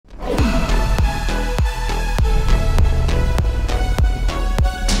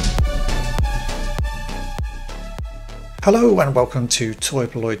Hello and welcome to Toy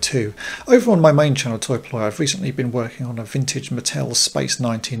Polloi 2. Over on my main channel Toy Polloi, I've recently been working on a vintage Mattel Space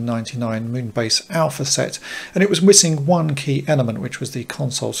 1999 moon base alpha set, and it was missing one key element, which was the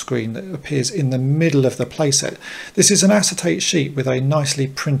console screen that appears in the middle of the playset. This is an acetate sheet with a nicely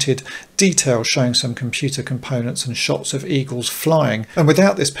printed detail showing some computer components and shots of eagles flying, and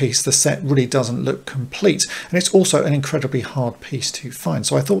without this piece the set really doesn't look complete, and it's also an incredibly hard piece to find.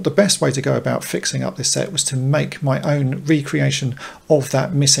 So I thought the best way to go about fixing up this set was to make my own recreation of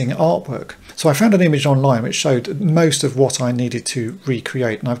that missing artwork. So I found an image online which showed most of what I needed to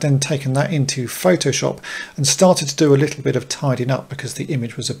recreate, and I've then taken that into Photoshop and started to do a little bit of tidying up because the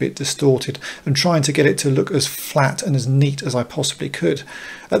image was a bit distorted, and trying to get it to look as flat and as neat as I possibly could.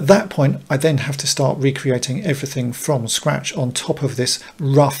 At that point I then have to start recreating everything from scratch on top of this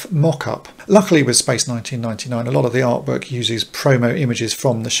rough mock-up. Luckily with Space 1999 a lot of the artwork uses promo images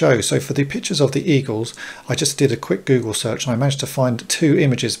from the show, so for the pictures of the eagles I just did a quick Google search and I managed to find two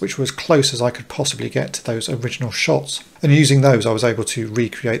images which were as close as I could possibly get to those original shots, and using those I was able to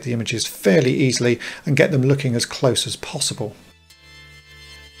recreate the images fairly easily and get them looking as close as possible.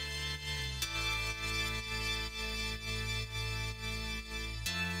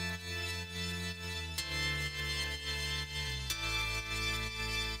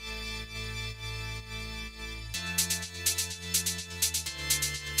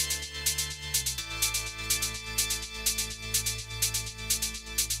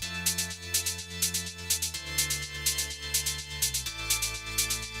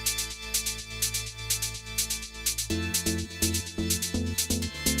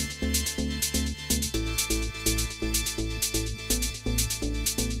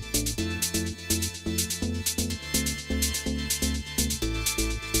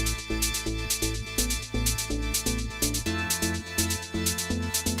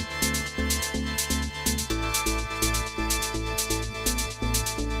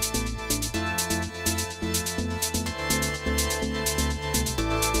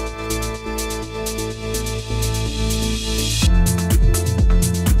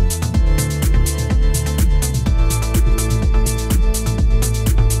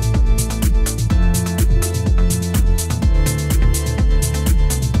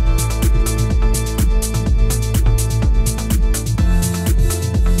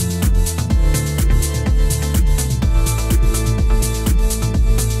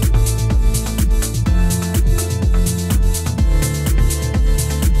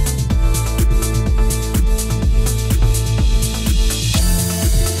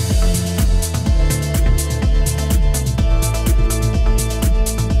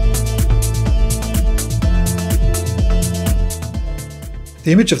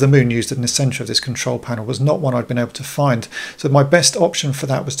 The image of the moon used in the centre of this control panel was not one I'd been able to find, so my best option for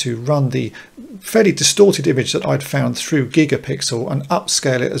that was to run the fairly distorted image that I'd found through Gigapixel and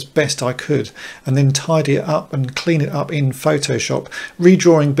upscale it as best I could, and then tidy it up and clean it up in Photoshop,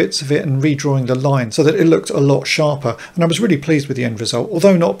 redrawing bits of it and redrawing the line so that it looked a lot sharper, and I was really pleased with the end result.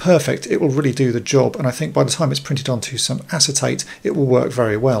 Although not perfect, it will really do the job, and I think by the time it's printed onto some acetate it will work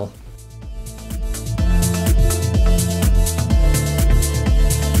very well.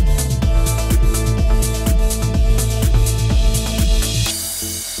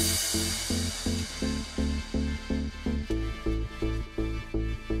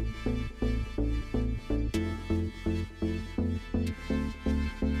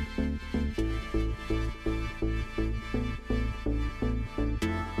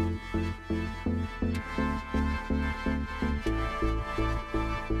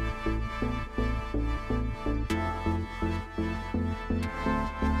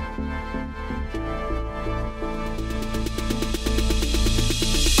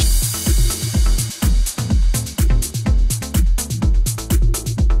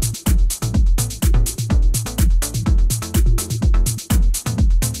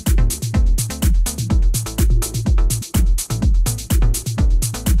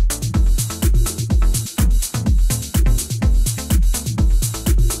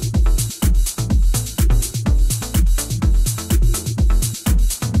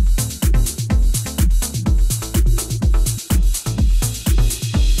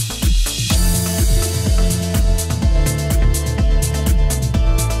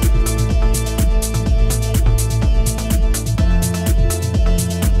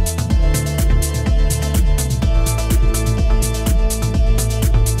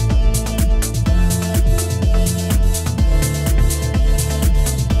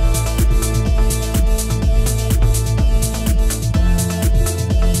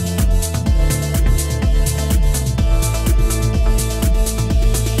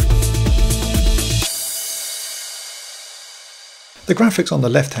 The graphics on the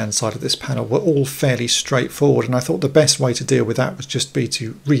left hand side of this panel were all fairly straightforward, and I thought the best way to deal with that was just be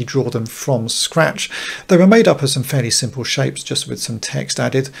to redraw them from scratch. They were made up of some fairly simple shapes just with some text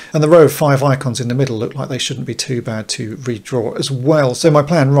added, and the row of 5 icons in the middle looked like they shouldn't be too bad to redraw as well. So my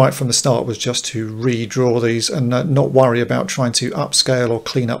plan right from the start was just to redraw these and not worry about trying to upscale or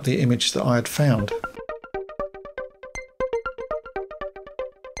clean up the image that I had found.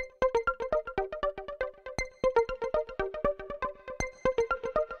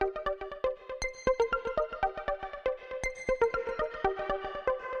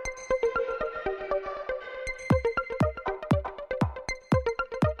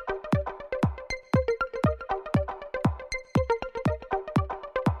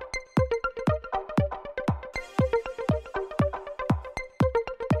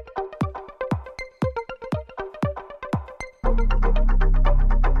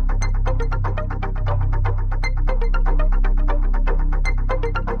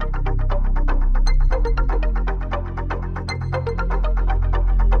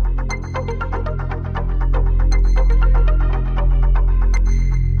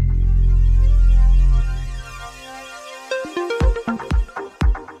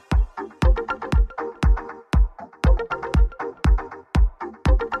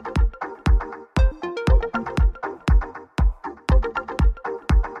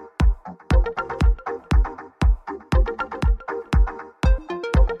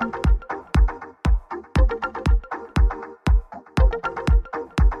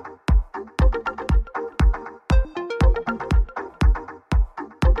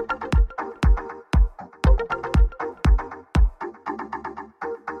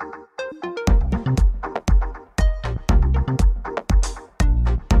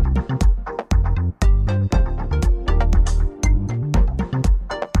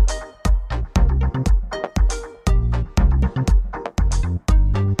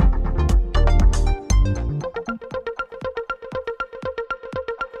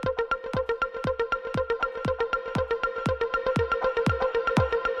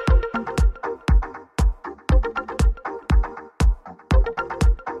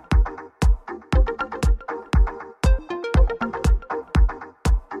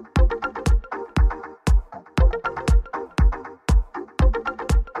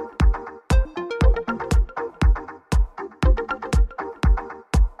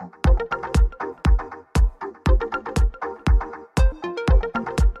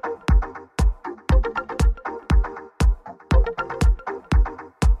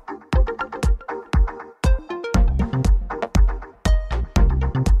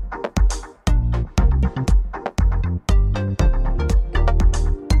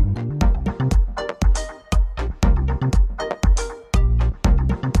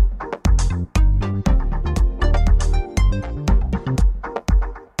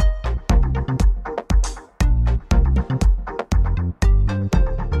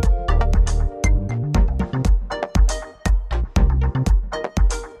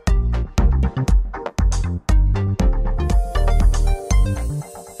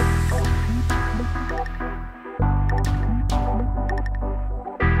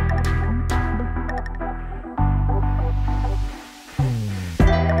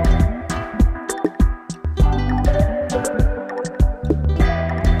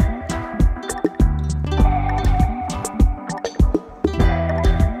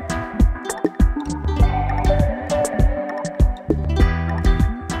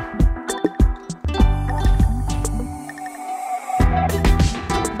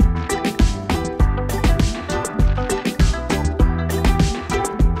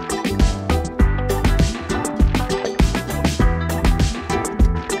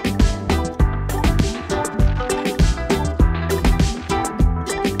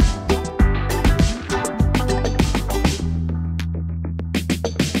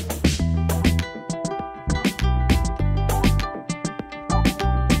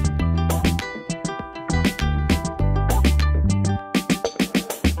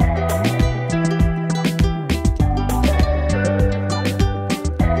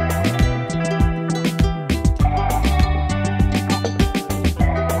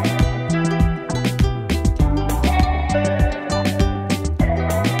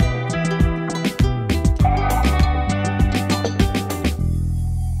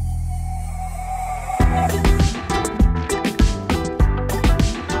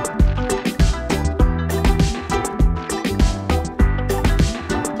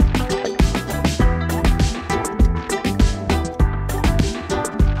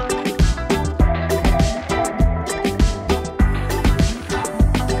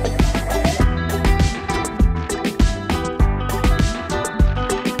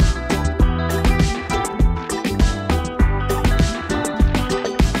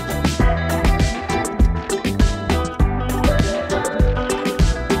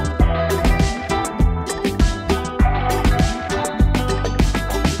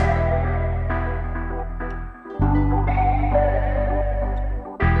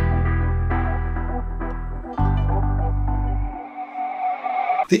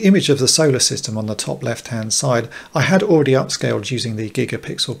 The image of the solar system on the top left hand side I had already upscaled using the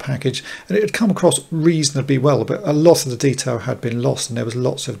gigapixel package, and it had come across reasonably well, but a lot of the detail had been lost and there was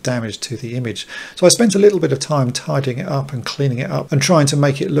lots of damage to the image. So I spent a little bit of time tidying it up and cleaning it up and trying to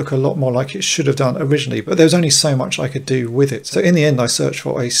make it look a lot more like it should have done originally, but there was only so much I could do with it. So in the end I searched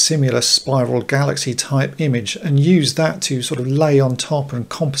for a similar spiral galaxy type image and used that to sort of lay on top and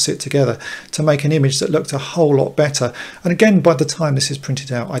composite together to make an image that looked a whole lot better. And again, by the time this is printed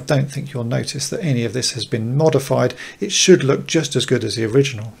out, I don't think you'll notice that any of this has been modified. It should look just as good as the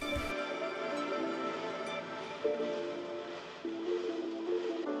original.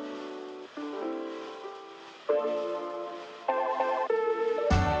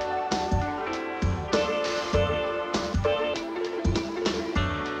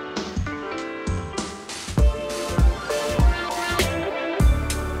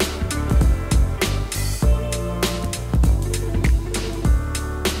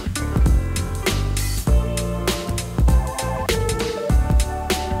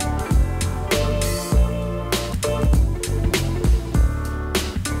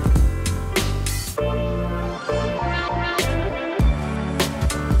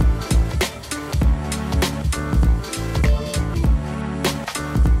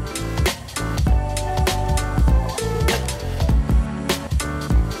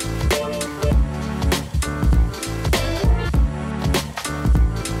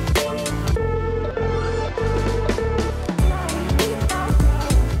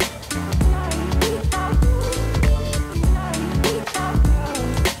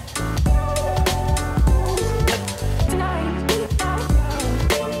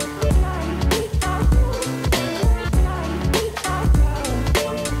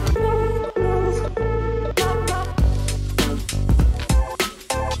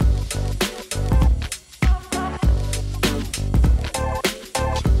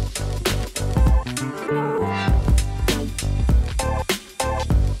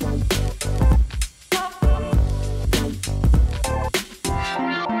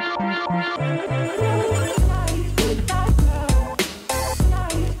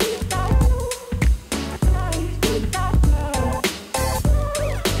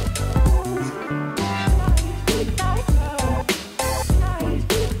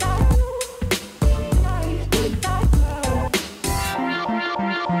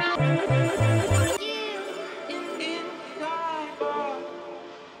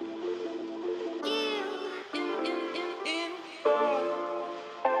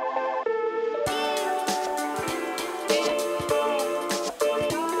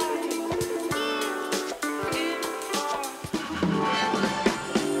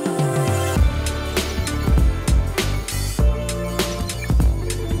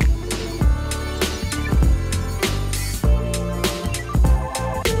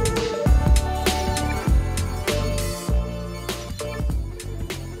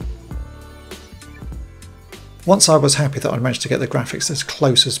 Once I was happy that I'd managed to get the graphics as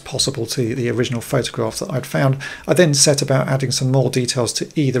close as possible to the original photograph that I'd found, I then set about adding some more details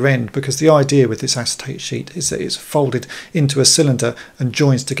to either end, because the idea with this acetate sheet is that it's folded into a cylinder and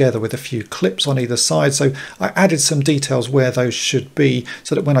joins together with a few clips on either side. So I added some details where those should be,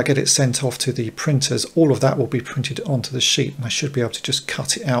 so that when I get it sent off to the printers, all of that will be printed onto the sheet and I should be able to just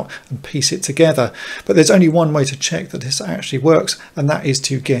cut it out and piece it together. But there's only one way to check that this actually works, and that is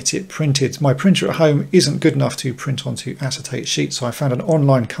to get it printed. My printer at home isn't good enough to print onto acetate sheets, so I found an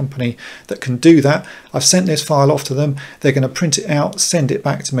online company that can do that. I've sent this file off to them. They're going to print it out, send it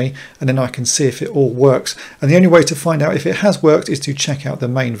back to me, and then I can see if it all works. And the only way to find out if it has worked is to check out the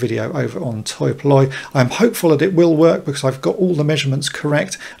main video over on Toy Polloi. I'm hopeful that it will work because I've got all the measurements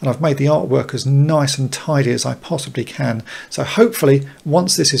correct and I've made the artwork as nice and tidy as I possibly can. So hopefully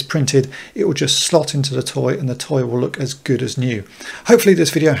once this is printed, it will just slot into the toy and the toy will look as good as new. Hopefully this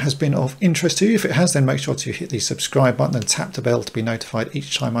video has been of interest to you. If it has, then make sure to hit the subscribe button and tap the bell to be notified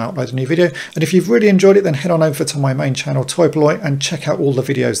each time I upload a new video. And if you've really enjoyed it, then head on over to my main channel Toy Polloi and check out all the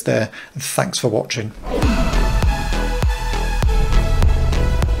videos there. And thanks for watching.